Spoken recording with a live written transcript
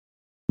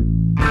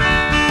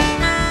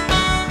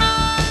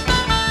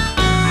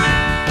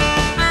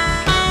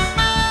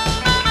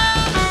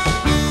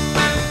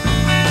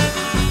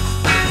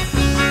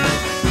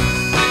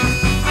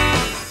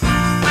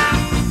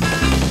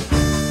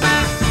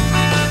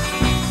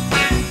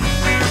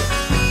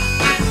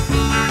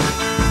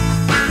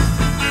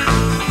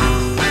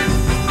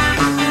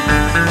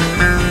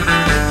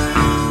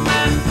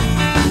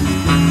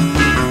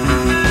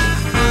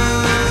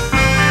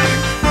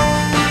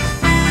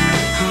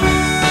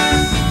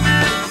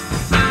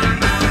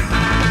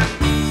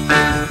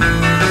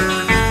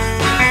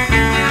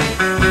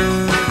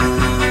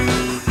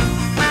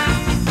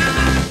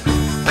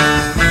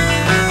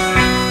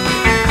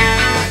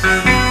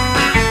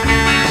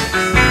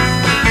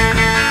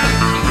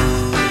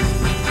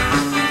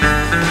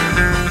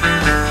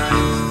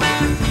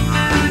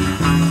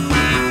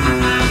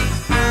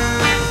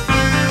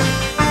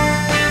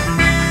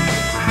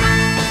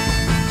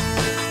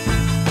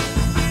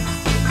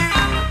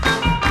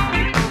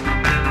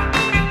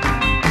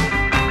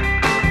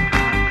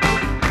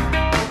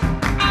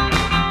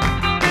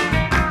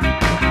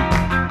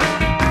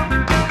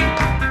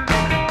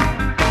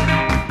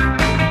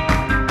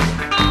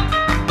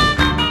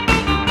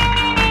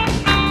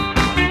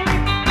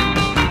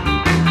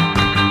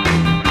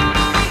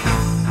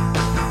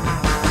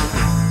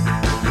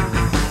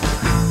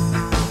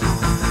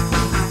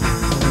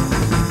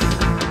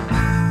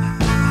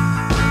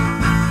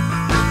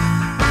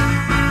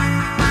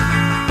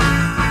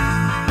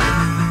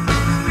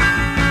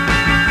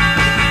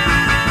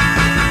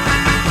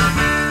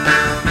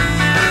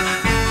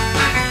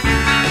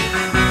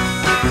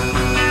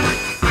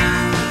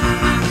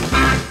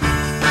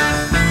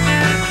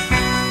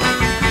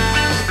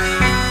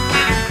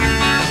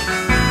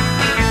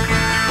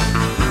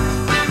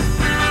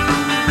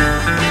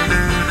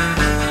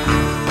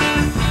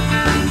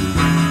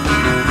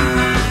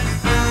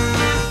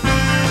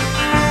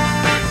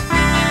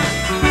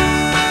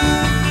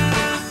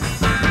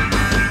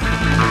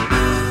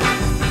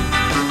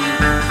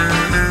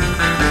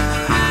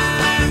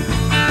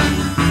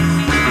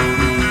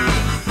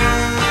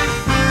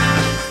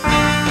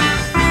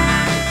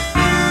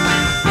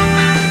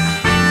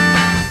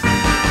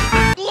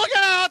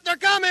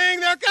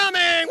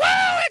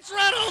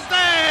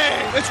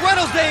It's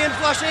Rutles Day in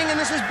Flushing, and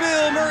this is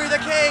Bill Murray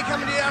the K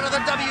coming to you out of the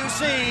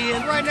WC.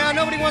 And right now,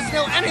 nobody wants to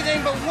know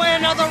anything but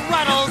when are the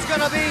Rutles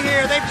gonna be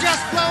here? They've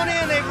just flown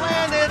in, they've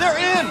landed, they're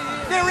in!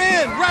 They're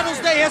in! Rutles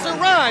Day has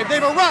arrived!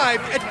 They've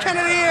arrived at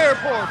Kennedy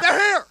Airport! They're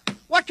here!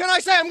 What can I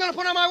say? I'm gonna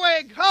put on my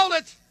wig! Hold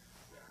it!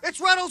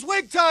 It's Rutles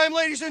wig time,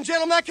 ladies and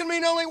gentlemen. That can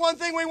mean only one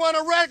thing: we want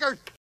a record.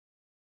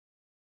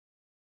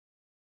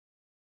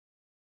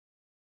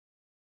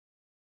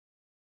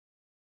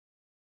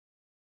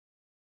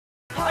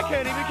 I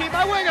can't even keep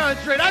my wig on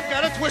straight. I've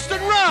got a twist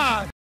and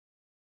run.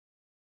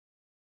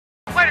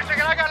 Wait a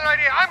second, I got an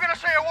idea. I'm gonna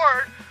say a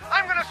word,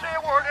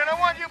 and I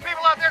want you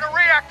people out there to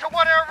react to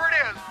whatever it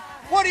is.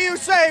 What do you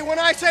say when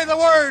I say the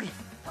word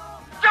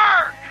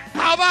Dirk?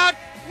 How about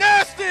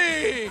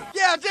nasty?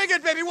 Yeah, dig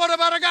it, baby. What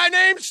about a guy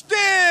named Stig?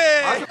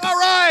 All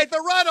right, the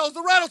Rutles.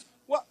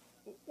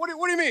 What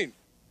do you mean?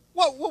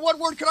 What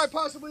word could I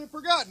possibly have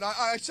forgotten?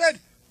 I said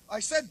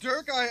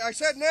Dirk, I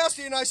said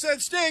nasty, and I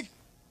said Stig.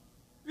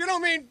 You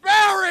don't mean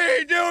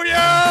Barry, do you?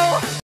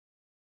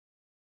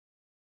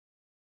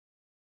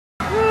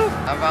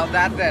 How about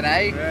that then,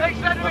 eh?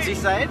 Yeah. What's he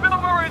saying? Bill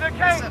Murray the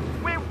King.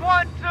 We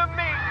want to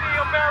meet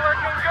the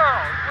American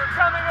girls. We're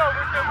coming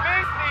over to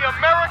meet the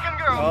American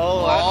girls.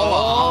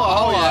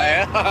 Oh,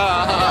 yeah.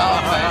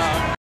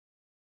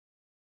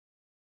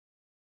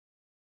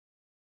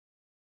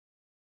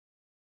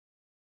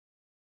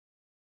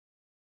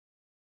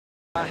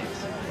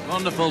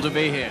 Wonderful to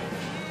be here.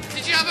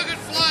 Did you have a good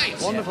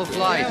flight? Wonderful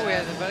flight. Yeah, we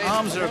had a very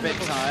Arms are a bit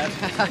tired.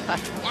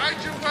 Why'd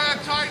you wear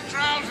tight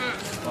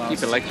trousers? Keep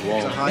the legs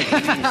warm. Can't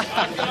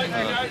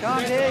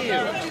hear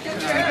you.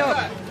 Speak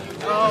up.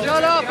 Oh.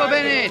 Shut up a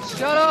minute.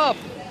 Shut up.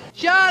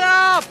 Shut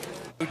up.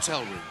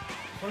 Hotel room.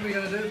 What are we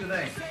going to do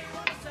today?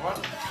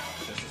 What?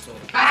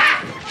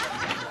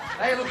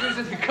 Hey, look who's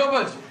in the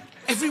cupboard.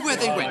 Everywhere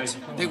they went,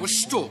 they were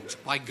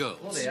stalked by girls.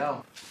 Bloody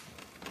hell.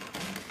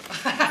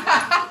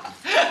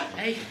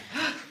 Hey,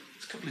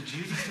 there's a couple of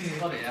Judies here.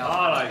 Bloody hell.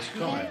 All right,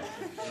 come on.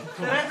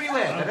 They're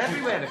everywhere. They're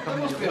everywhere. They're They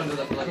coming must be under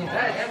the bloody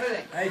bed,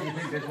 everything. Hey, do you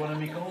think there's one of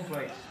me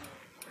cornflakes?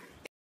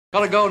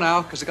 Gotta go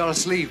now, because I gotta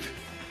sleep.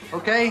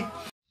 Okay?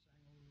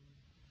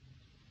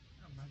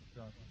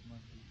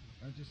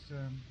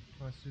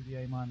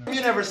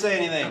 You never say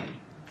anything.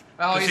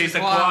 Oh, he's the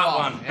quiet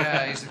one.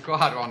 Yeah, he's the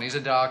quiet one. He's a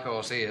dark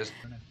horse, he is.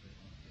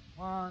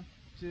 1,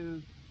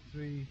 2,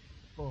 3,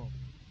 4.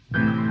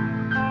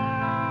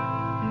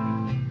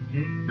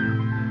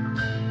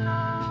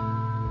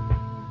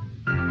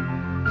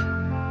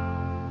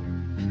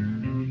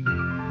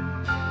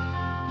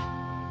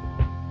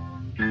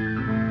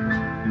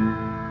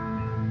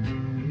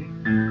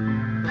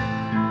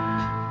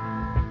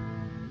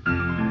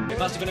 It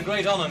must have been a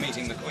great honour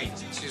meeting the Queen.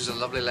 She's a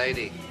lovely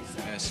lady.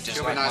 Yes, just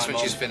She'll like be nice my when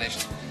mom. she's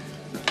finished.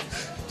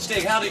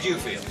 Stig, how did you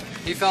feel?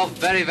 He felt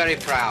very, very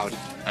proud.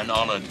 And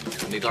honoured.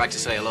 And he'd like to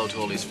say hello to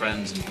all his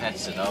friends and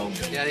pets at home.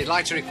 Yeah, he'd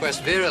like to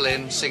request Vera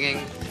Lynn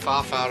singing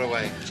Far, Far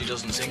Away. She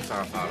doesn't sing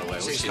Far, Far Away.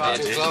 She's She far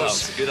did. too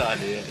close. It's a good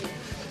idea.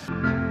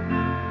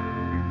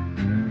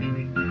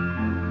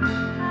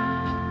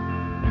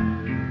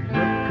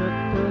 Look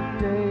at the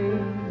day.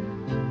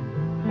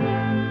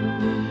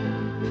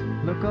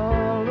 Look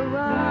all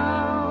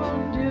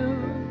around you.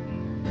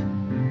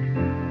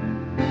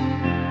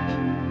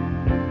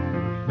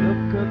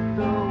 Look at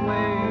the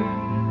way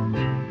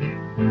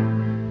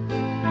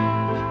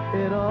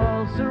it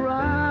all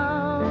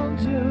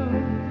surrounds you.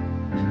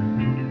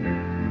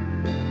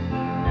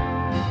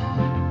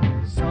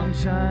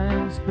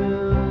 Sunshine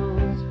spills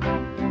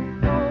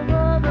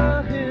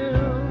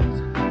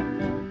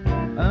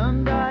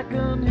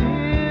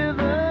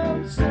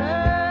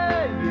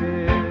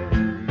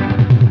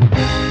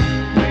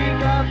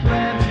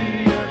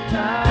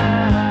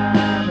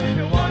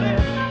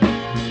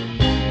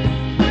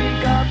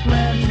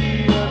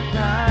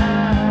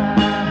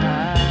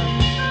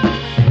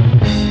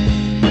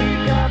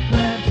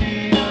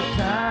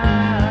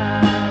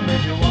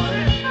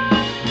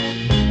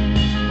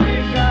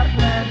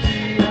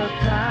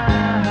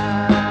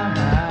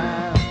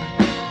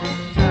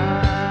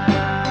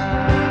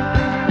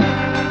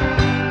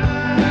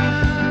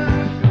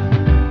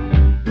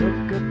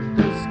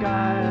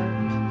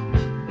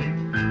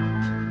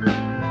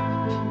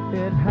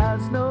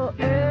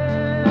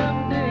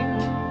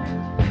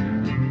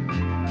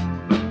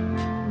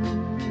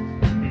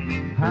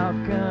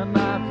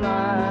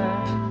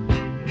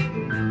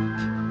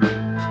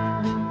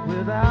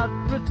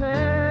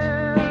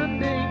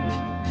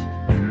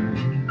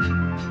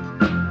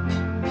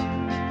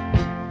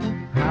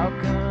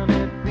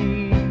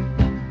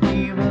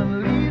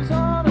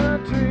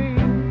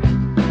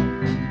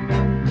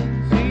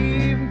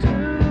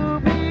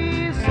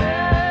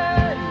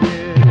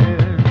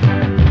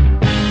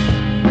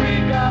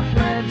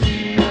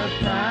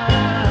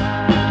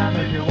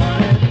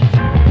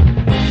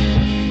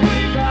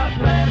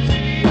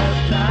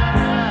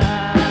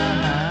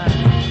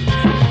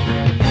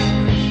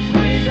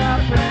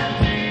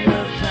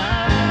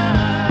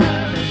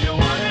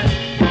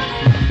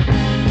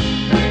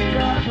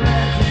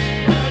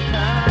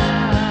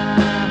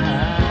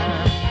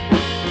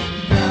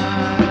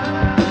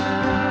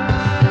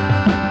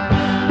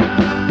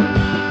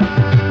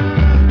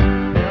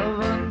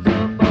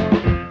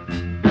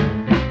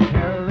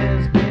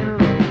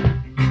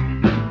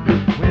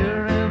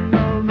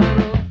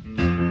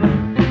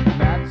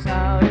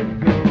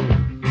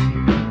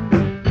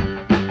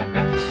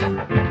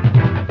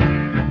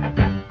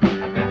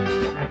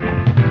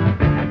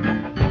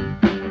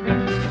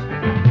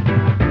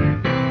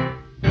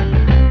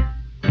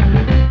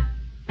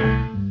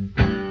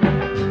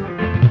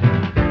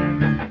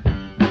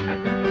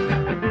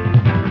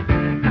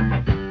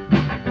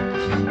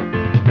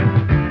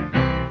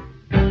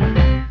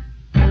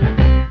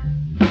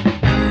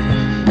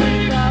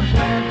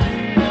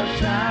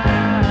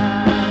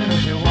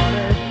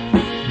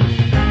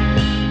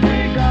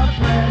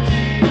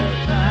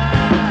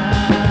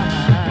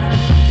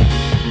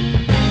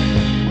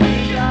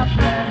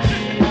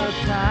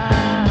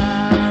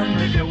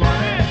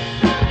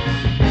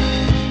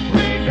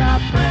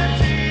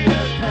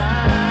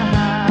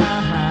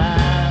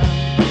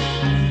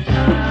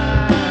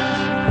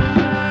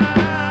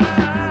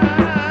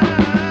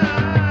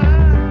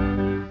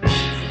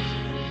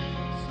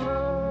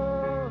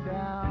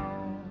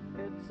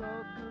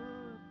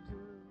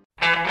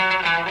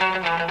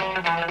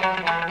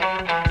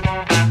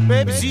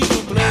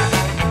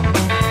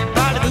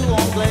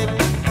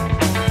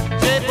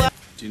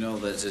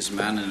this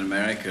man in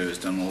America who's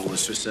done all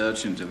this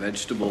research into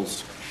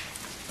vegetables.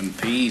 And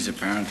peas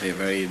apparently are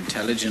very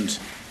intelligent.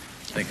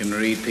 They can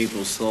read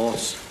people's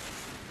thoughts.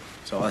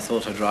 So I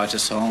thought I'd write a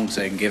song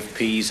saying, give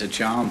peas a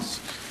chance.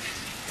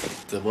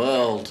 The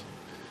world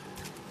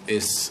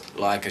is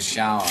like a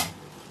shower.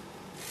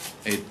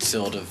 It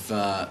sort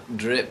of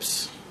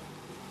drips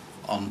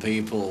on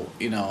people,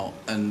 you know,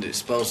 and it's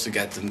supposed to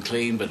get them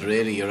clean, but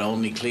really you're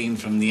only clean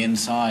from the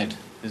inside.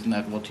 Isn't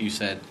that what you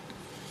said?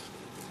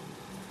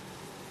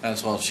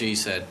 That's what she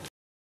said.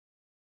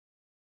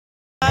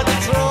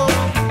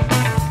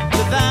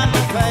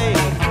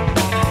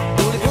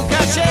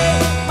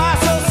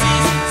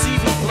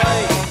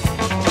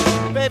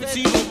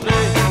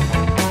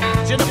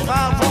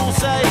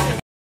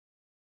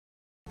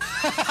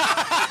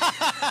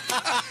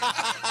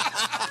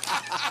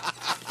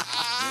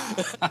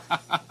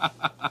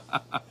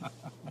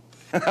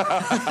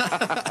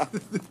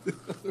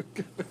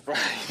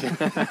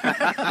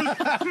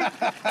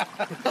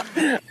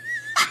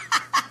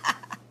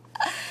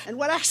 And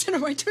what accent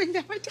am I doing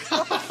now?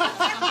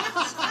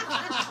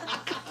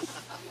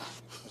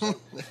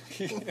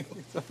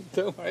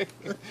 Don't worry.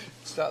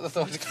 Start the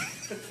thought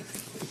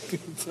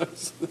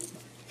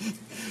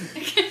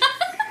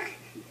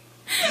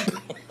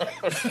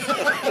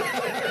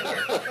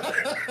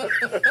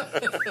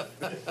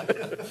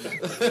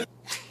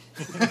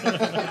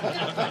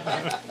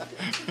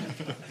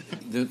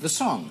The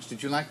songs.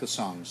 Did you like the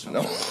songs?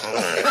 No.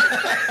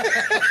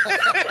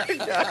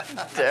 God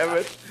damn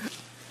it.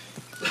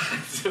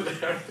 It's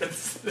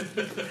hilarious.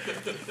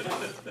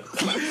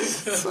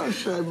 So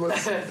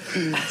shameless.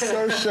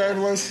 So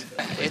shameless.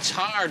 It's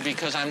hard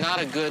because I'm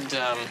not a good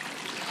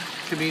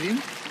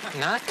comedian.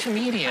 Not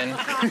comedian.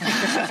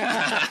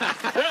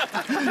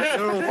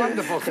 You're a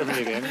wonderful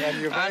comedian, and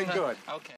you're very good. Okay.